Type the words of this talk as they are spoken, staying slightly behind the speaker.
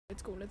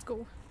Let's go, let's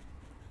go.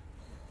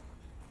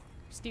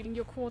 Stealing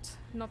your quartz,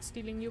 not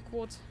stealing your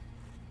quartz.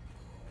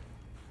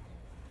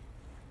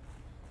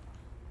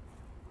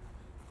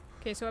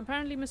 Okay, so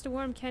apparently Mr.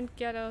 Worm can't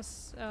get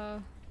us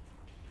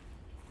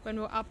when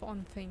we're up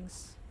on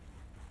things.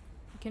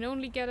 He can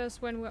only get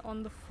us when we're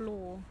on the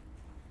floor.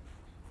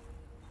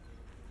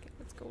 Okay,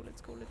 let's go,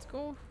 let's go, let's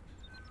go.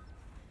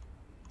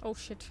 Oh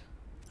shit.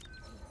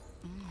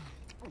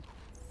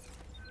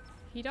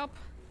 Heat up.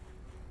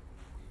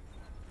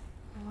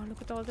 Oh,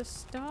 look at all this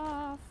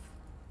stuff.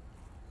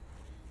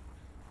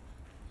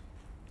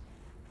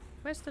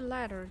 Where's the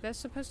ladder? There's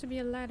supposed to be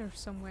a ladder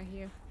somewhere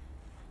here.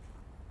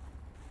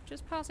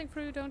 Just passing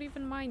through, don't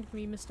even mind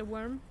me, Mr.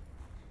 Worm.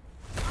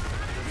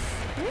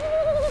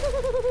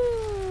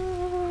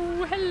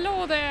 Ooh,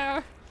 hello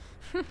there!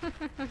 We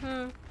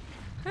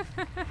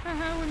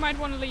might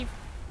want to leave.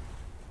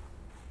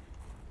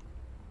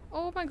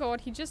 Oh my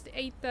god, he just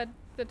ate that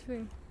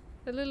thing.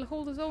 The little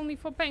hole is only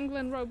for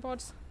penguin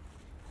robots.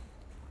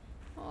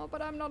 Oh,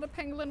 but I'm not a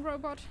penguin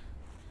robot.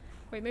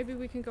 Wait, maybe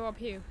we can go up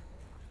here.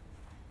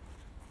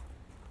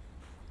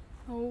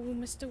 Oh,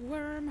 Mr.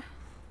 Worm.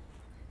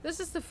 This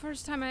is the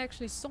first time I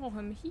actually saw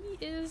him. He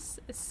is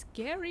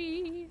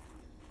scary.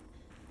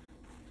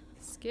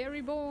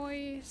 Scary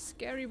boy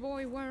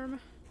worm.